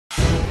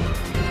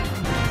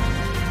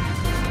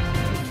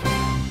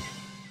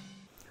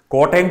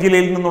കോട്ടയം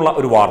ജില്ലയിൽ നിന്നുള്ള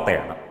ഒരു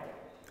വാർത്തയാണ്.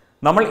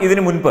 നമ്മൾ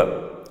ഇതിനു മുൻപ്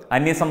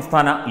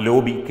അന്യസംസ്ഥാന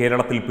ലോബി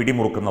കേരളത്തിൽ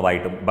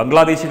പിടിമുറുക്കുന്നതായിട്ടും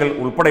ബംഗ്ലാദേശികൾ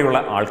ഉൾപ്പെടെയുള്ള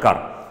ആൾക്കാർ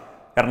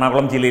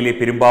എറണാകുളം ജില്ലയിലെ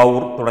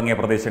പെരുമ്പാവൂർ തുടങ്ങിയ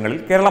പ്രദേശങ്ങളിൽ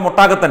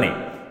കേരളമൊട്ടാകെ തന്നെ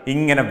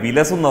ഇങ്ങനെ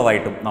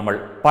വിലസുന്നതായിട്ടും നമ്മൾ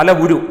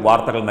പലവുരു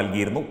വാർത്തകൾ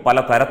നൽകിയിരുന്നു. പല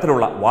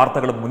തരത്തിലുള്ള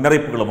വാർത്തകളും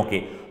മുന്നറിയിപ്പുകളുമൊക്കെ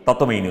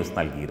തത്വമയി ന്യൂസ്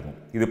നൽകിയിരുന്നു.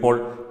 ഇതിപ്പോൾ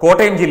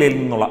കോട്ടയം ജില്ലയിൽ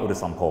നിന്നുള്ള ഒരു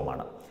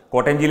സംഭവമാണ്.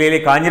 കോട്ടയം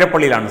ജില്ലയിലെ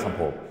കാഞ്ഞിരപ്പള്ളിയിലാണ്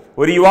സംഭവം.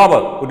 ഒരു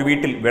യുവാവ് ഒരു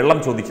വീട്ടിൽ വെള്ളം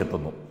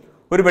ചോദിച്ചെത്തുന്നു.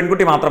 ഒരു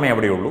പെൺകുട്ടി മാത്രമേ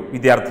അവിടെയുള്ളൂ,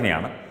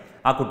 വിദ്യാർത്ഥിനിയാണ്.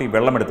 ആ കുട്ടി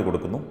വെള്ളമെടുത്ത്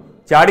കൊടുക്കുന്നു,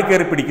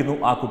 ചാടിക്കേറി പിടിക്കുന്നു,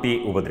 ആ കുട്ടിയെ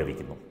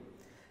ഉപദ്രവിക്കുന്നു.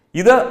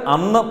 ഇത്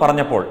അന്ന്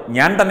പറഞ്ഞപ്പോൾ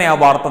ഞാൻ തന്നെ ആ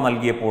വാർത്ത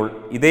നൽകിയപ്പോൾ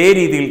ഇതേ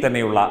രീതിയിൽ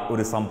തന്നെയുള്ള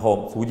ഒരു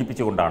സംഭവം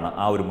സൂചിപ്പിച്ചുകൊണ്ടാണ്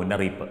ആ ഒരു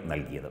മുന്നറിയിപ്പ്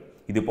നൽകിയത്.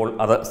 ഇതിപ്പോൾ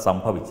അത്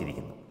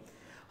സംഭവിച്ചിരിക്കുന്നു.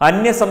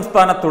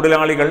 അന്യസംസ്ഥാന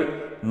തൊഴിലാളികൾ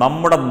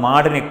നമ്മുടെ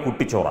നാടിനെ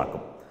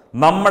കുട്ടിച്ചോറാക്കും.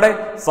 നമ്മുടെ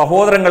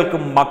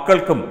സഹോദരങ്ങൾക്കും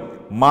മക്കൾക്കും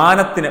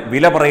മാനത്തിന്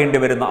വില പറയേണ്ടി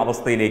വരുന്ന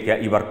അവസ്ഥയിലേക്ക്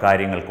ഇവർ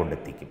കാര്യങ്ങൾ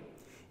കൊണ്ടെത്തിക്കും.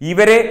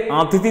 ഇവരെ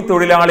അതിഥി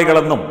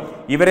തൊഴിലാളികളെന്നും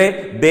ഇവരെ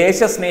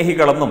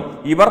ദേശസ്നേഹികളെന്നും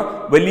ഇവർ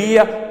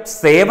വലിയ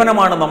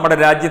സേവനമാണ് നമ്മുടെ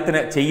രാജ്യത്തിന്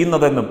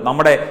ചെയ്യുന്നതെന്നും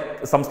നമ്മുടെ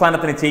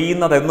സംസ്ഥാനത്തിന്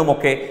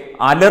ചെയ്യുന്നതെന്നുമൊക്കെ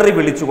അലറി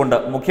വിളിച്ചുകൊണ്ട്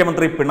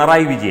മുഖ്യമന്ത്രി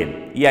പിണറായി വിജയൻ,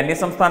 ഈ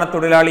അന്യസംസ്ഥാന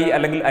തൊഴിലാളി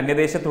അല്ലെങ്കിൽ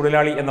അന്യദേശ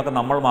തൊഴിലാളി എന്നൊക്കെ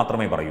നമ്മൾ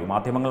മാത്രമേ പറയൂ,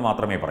 മാധ്യമങ്ങൾ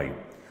മാത്രമേ പറയൂ.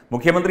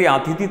 മുഖ്യമന്ത്രി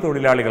അതിഥി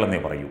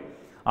തൊഴിലാളികളെന്നേ പറയൂ.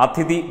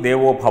 അതിഥി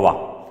ദേവോ ഭവ,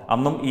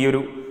 അന്നും ഈ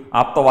ഒരു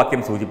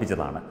ആപ്തവാക്യം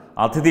സൂചിപ്പിച്ചതാണ്.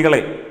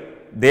 അതിഥികളെ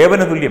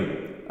ദേവന് തുല്യം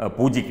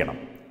പൂജിക്കണം.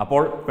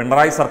 അപ്പോൾ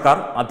പിണറായി സർക്കാർ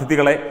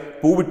അതിഥികളെ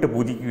പൂവിട്ട്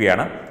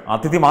പൂജിക്കുകയാണ്.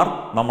 അതിഥിമാർ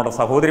നമ്മുടെ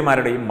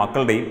സഹോദരിമാരുടെയും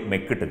മക്കളുടെയും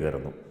മെക്കിട്ട്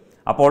കയറുന്നു.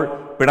 അപ്പോൾ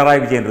പിണറായി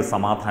വിജയൻ ഒരു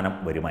സമാധാനം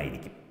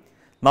വരുമായിരിക്കും.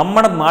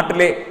 നമ്മുടെ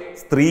നാട്ടിലെ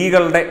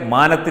സ്ത്രീകളുടെ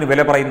മാനത്തിന്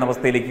വില പറയുന്ന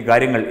അവസ്ഥയിലേക്ക്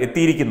കാര്യങ്ങൾ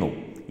എത്തിയിരിക്കുന്നു.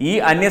 ഈ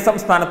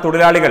അന്യസംസ്ഥാന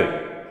തൊഴിലാളികൾ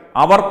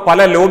അവർ പല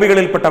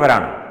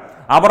ലോബികളിൽപ്പെട്ടവരാണ്.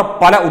 അവർ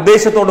പല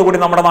ഉദ്ദേശത്തോടു കൂടി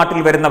നമ്മുടെ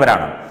നാട്ടിൽ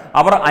വരുന്നവരാണ്.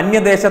 അവർ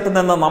അന്യദേശത്ത്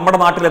നിന്ന് നമ്മുടെ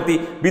നാട്ടിലെത്തി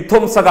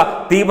വിധ്വംസക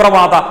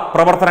തീവ്രവാദ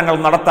പ്രവർത്തനങ്ങൾ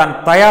നടത്താൻ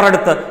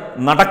തയ്യാറെടുത്ത്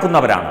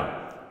നടക്കുന്നവരാണ്.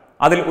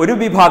 അതിൽ ഒരു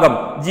വിഭാഗം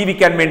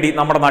ജീവിക്കാൻ വേണ്ടി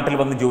നമ്മുടെ നാട്ടിൽ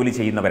വന്ന് ജോലി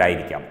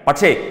ചെയ്യുന്നവരായിരിക്കാം.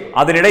 പക്ഷേ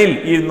അതിനിടയിൽ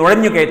ഈ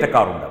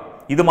നുഴഞ്ഞുകയറ്റക്കാരുണ്ട്.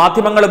 ഇത്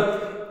മാധ്യമങ്ങളും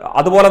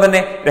അതുപോലെ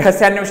തന്നെ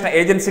രഹസ്യാന്വേഷണ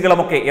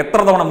ഏജൻസികളുമൊക്കെ എത്ര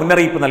തവണ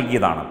മുന്നറിയിപ്പ്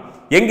നൽകിയതാണ്.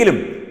 എങ്കിലും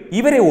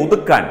ഇവരെ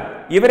ഒതുക്കാൻ,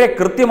 ഇവരെ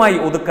കൃത്യമായി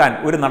ഒതുക്കാൻ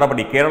ഒരു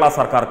നടപടി കേരള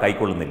സർക്കാർ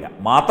കൈക്കൊള്ളുന്നില്ല.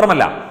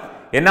 മാത്രമല്ല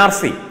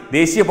NRC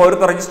ദേശീയ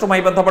പൗരത്വ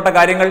രജിസ്റ്ററുമായി ബന്ധപ്പെട്ട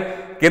കാര്യങ്ങൾ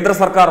കേന്ദ്ര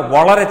സർക്കാർ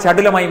വളരെ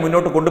ചടുലമായി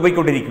മുന്നോട്ട്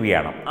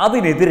കൊണ്ടുപോയിക്കൊണ്ടിരിക്കുകയാണ്.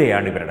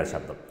 അതിനെതിരെയാണ് ഇവരുടെ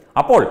ശബ്ദം.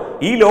 അപ്പോൾ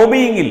ഈ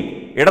ലോബിയിങ്ങിൽ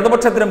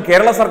ഇടതുപക്ഷത്തിനും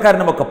കേരള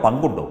സർക്കാരിനുമൊക്കെ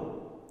പങ്കുണ്ടോ?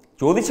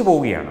 ചോദിച്ചു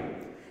പോവുകയാണ്.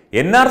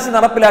 NRC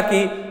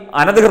നടപ്പിലാക്കി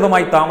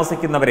അനധികൃതമായി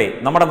താമസിക്കുന്നവരെ,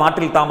 നമ്മുടെ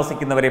നാട്ടിൽ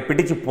താമസിക്കുന്നവരെ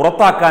പിടിച്ചു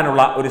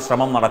പുറത്താക്കാനുള്ള ഒരു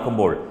ശ്രമം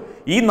നടക്കുമ്പോൾ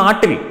ഈ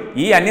നാട്ടിൽ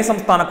ഈ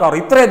അന്യസംസ്ഥാനക്കാർ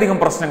ഇത്രയധികം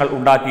പ്രശ്നങ്ങൾ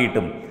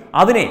ഉണ്ടാക്കിയിട്ടും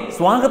അതിനെ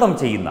സ്വാഗതം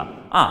ചെയ്യുന്ന,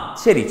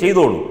 ശരി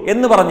ചെയ്തോളൂ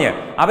എന്ന് പറഞ്ഞ്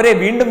അവരെ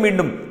വീണ്ടും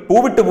വീണ്ടും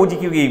പൂവിട്ട്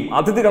പൂജിക്കുകയും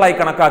അതിഥികളായി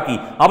കണക്കാക്കി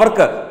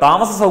അവർക്ക്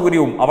താമസ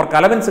സൗകര്യവും അവർക്ക്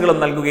അലവൻസുകളും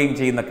നൽകുകയും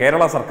ചെയ്യുന്ന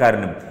കേരള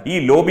സർക്കാരിനും ഈ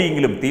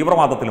ലോബിയിങ്ങിലും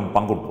തീവ്രവാദത്തിലും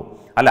പങ്കുണ്ടോ?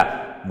 അല്ല,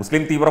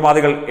 മുസ്ലിം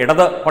തീവ്രവാദികൾ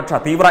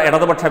തീവ്ര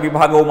ഇടതുപക്ഷ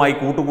വിഭാഗവുമായി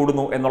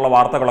കൂട്ടുകൂടുന്നു എന്നുള്ള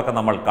വാർത്തകളൊക്കെ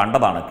നമ്മൾ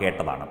കണ്ടതാണ്,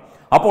 കേട്ടതാണ്.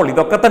 അപ്പോൾ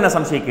ഇതൊക്കെ തന്നെ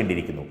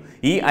സംശയിക്കേണ്ടിയിരിക്കുന്നു.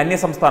 ഈ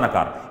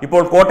അന്യസംസ്ഥാനക്കാർ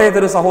ഇപ്പോൾ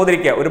കോട്ടയത്ത് ഒരു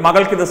സഹോദരിക്ക്, ഒരു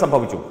മകൾക്ക് ഇത്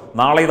സംഭവിച്ചു.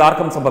 നാളെ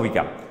ഇതാർക്കും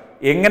സംഭവിക്കാം,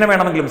 എങ്ങനെ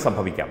വേണമെങ്കിലും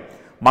സംഭവിക്കാം.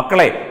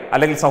 മക്കളെ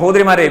അല്ലെങ്കിൽ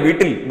സഹോദരിമാരെ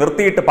വീട്ടിൽ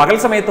നിർത്തിയിട്ട് പകൽ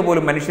സമയത്ത്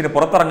പോലും മനുഷ്യന്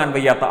പുറത്തിറങ്ങാൻ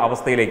വയ്യാത്ത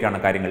അവസ്ഥയിലേക്കാണ്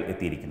കാര്യങ്ങൾ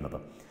എത്തിയിരിക്കുന്നത്.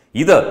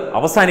 ഇത്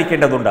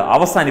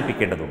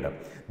അവസാനിപ്പിക്കേണ്ടതുണ്ട്.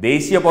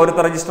 ദേശീയ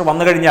പൗരത്വ രജിസ്റ്റർ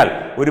വന്നു കഴിഞ്ഞാൽ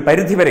ഒരു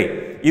പരിധിവരെ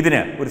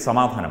ഇതിന് ഒരു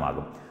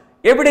സമാധാനമാകും.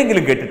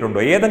 എവിടെയെങ്കിലും കേട്ടിട്ടുണ്ടോ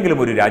ഏതെങ്കിലും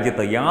ഒരു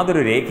രാജ്യത്ത്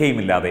യാതൊരു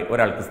രേഖയുമില്ലാതെ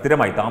ഒരാൾക്ക്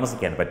സ്ഥിരമായി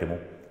താമസിക്കാൻ പറ്റുമോ?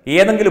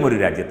 ഏതെങ്കിലും ഒരു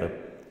രാജ്യത്ത്?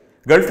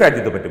 ഗൾഫ്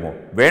രാജ്യത്ത് പറ്റുമോ?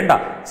 വേണ്ട.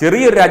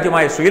 ചെറിയൊരു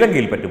രാജ്യമായ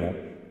ശ്രീലങ്കയിൽ പറ്റുമോ?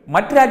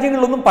 മറ്റ്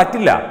രാജ്യങ്ങളിലൊന്നും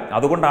പറ്റില്ല.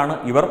 അതുകൊണ്ടാണ്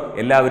ഇവർ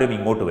എല്ലാവരും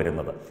ഇങ്ങോട്ട്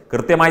വരുന്നത്.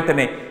 കൃത്യമായി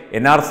തന്നെ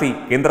NRC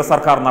കേന്ദ്ര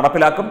സർക്കാർ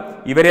നടപ്പിലാക്കും.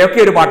 ഇവരെയൊക്കെ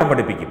ഒരു പാഠം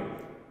പഠിപ്പിക്കും.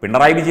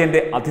 പിണറായി വിജയന്റെ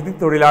അതിഥി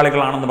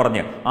തൊഴിലാളികളാണെന്ന്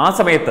പറഞ്ഞ് ആ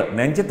സമയത്ത്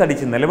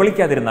നെഞ്ചത്തടിച്ച്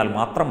നിലവിളിക്കാതിരുന്നാൽ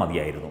മാത്രം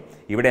മതിയായിരുന്നു.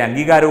 ഇവിടെ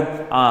അംഗീകാരവും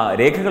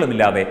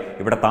രേഖകളുമില്ലാതെ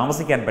ഇവിടെ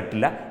താമസിക്കാൻ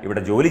പറ്റില്ല,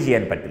 ഇവിടെ ജോലി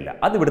ചെയ്യാൻ പറ്റില്ല.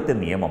 അത് ഇവിടുത്തെ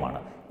നിയമമാണ്.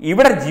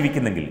 ഇവിടെ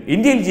ജീവിക്കുന്നെങ്കിൽ,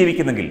 ഇന്ത്യയിൽ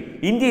ജീവിക്കുന്നെങ്കിൽ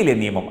ഇന്ത്യയിലെ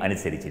നിയമം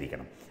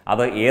അനുസരിച്ചിരിക്കണം.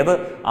 അത് ഏത്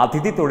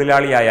അതിഥി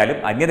തൊഴിലാളിയായാലും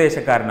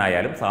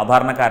അന്യദേശക്കാരനായാലും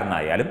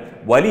സാധാരണക്കാരനായാലും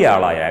വലിയ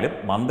ആളായാലും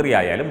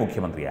മന്ത്രിയായാലും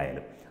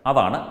മുഖ്യമന്ത്രിയായാലും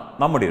അതാണ്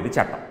നമ്മുടെ ഒരു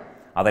ചട്ടം.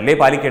 അതല്ലേ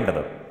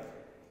പാലിക്കേണ്ടത്.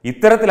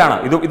 ഇത്തരത്തിലാണ്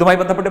ഇതുമായി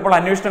ബന്ധപ്പെട്ട് ഇപ്പോൾ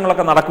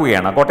അന്വേഷണങ്ങളൊക്കെ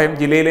നടക്കുകയാണ്. കോട്ടയം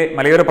ജില്ലയിലെ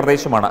മലയോര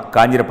പ്രദേശമാണ്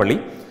കാഞ്ഞിരപ്പള്ളി.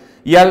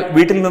 ഇയാൾ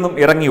വീട്ടിൽ നിന്നും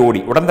ഇറങ്ങി ഓടി.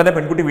 ഉടൻ തന്നെ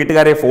പെൺകുട്ടി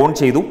വീട്ടുകാരെ ഫോൺ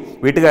ചെയ്തു.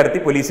 വീട്ടുകാരെത്തി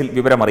പോലീസിൽ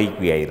വിവരം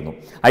അറിയിക്കുകയായിരുന്നു.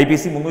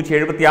 IPC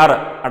 376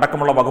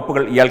 അടക്കമുള്ള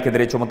വകുപ്പുകൾ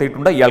ഇയാൾക്കെതിരെ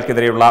ചുമത്തിയിട്ടുണ്ട്.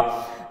 ഇയാൾക്കെതിരെയുള്ള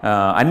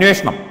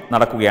അന്വേഷണം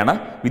നടക്കുകയാണ്.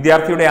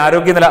 വിദ്യാർത്ഥിയുടെ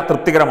ആരോഗ്യനില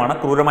തൃപ്തികരമാണ്.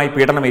 ക്രൂരമായി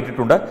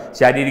പീഡനമേറ്റിട്ടുണ്ട്,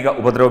 ശാരീരിക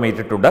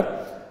ഉപദ്രവമേറ്റിട്ടുണ്ട്.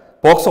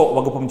 പോക്സോ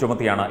വകുപ്പും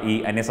ചുമത്തിയാണ് ഈ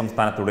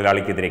അന്യസംസ്ഥാന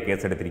തൊഴിലാളിക്കെതിരെ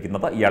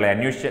കേസെടുത്തിരിക്കുന്നത്. ഇയാളെ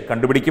അന്വേഷിച്ച്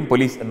കണ്ടുപിടിക്കും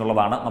പോലീസ്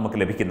എന്നുള്ളതാണ് നമുക്ക്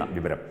ലഭിക്കുന്ന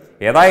വിവരം.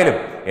 ഏതായാലും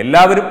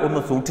എല്ലാവരും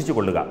ഒന്ന് സൂക്ഷിച്ചു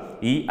കൊള്ളുക.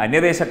 ഈ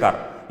അന്യദേശക്കാർ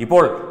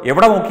ഇപ്പോൾ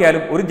എവിടെ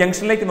നോക്കിയാലും, ഒരു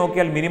ജംഗ്ഷനിലേക്ക്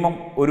നോക്കിയാൽ മിനിമം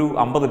ഒരു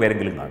 50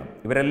 പേരെങ്കിലും കാണും.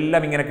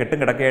 ഇവരെല്ലാം ഇങ്ങനെ കെട്ടും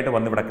കിടക്കയായിട്ട്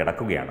വന്നിവിടെ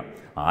കിടക്കുകയാണ്.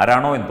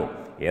 ആരാണോ എന്തോ.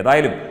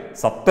 ഏതായാലും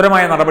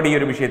സത്വരമായ നടപടി ഈ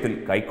ഒരു വിഷയത്തിൽ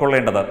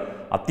കൈക്കൊള്ളേണ്ടത്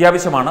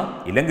അത്യാവശ്യമാണ്.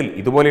 ഇല്ലെങ്കിൽ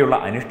ഇതുപോലെയുള്ള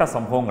അനിഷ്ട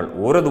സംഭവങ്ങൾ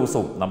ഓരോ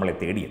ദിവസവും നമ്മളെ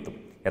തേടിയെത്തും.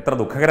 എത്ര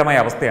ദുഃഖകരമായ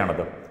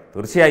അവസ്ഥയാണത്.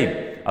 തീർച്ചയായും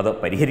അത്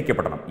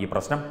പരിഹരിക്കപ്പെടണം. ഈ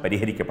പ്രശ്നം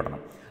പരിഹരിക്കപ്പെടണം.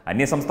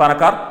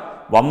 അന്യസംസ്ഥാനക്കാർ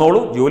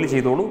വന്നോളൂ, ജോലി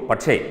ചെയ്തോളൂ,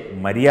 പക്ഷേ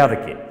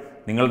മര്യാദയ്ക്ക്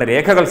നിങ്ങളുടെ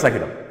രേഖകൾ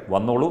സഹിതം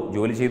വന്നോളൂ,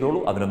 ജോലി ചെയ്തോളൂ,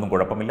 അതിനൊന്നും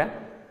കുഴപ്പമില്ല.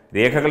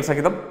 രേഖകൾ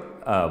സഹിതം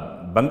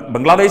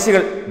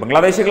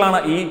ബംഗ്ലാദേശികളാണ്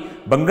ഈ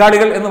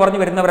ബംഗാളികൾ എന്ന് പറഞ്ഞു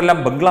വരുന്നവരെല്ലാം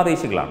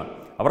ബംഗ്ലാദേശികളാണ്.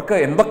 അവർക്ക്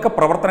എന്തൊക്കെ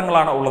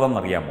പ്രവർത്തനങ്ങളാണ്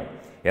ഉള്ളതെന്നറിയാമോ?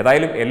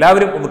 ഏതായാലും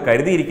എല്ലാവരും ഒന്ന്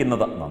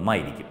കരുതിയിരിക്കുന്നത്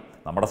നന്നായിരിക്കും.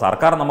 നമ്മുടെ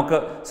സർക്കാർ നമുക്ക്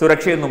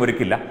സുരക്ഷയൊന്നും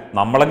ഒരുക്കില്ല,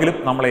 നമ്മളെങ്കിലും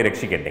നമ്മളെ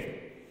രക്ഷിക്കണ്ടേ.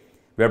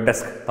 വെബ്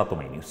ഡെസ്ക്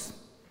തത്വമൈ ന്യൂസ്.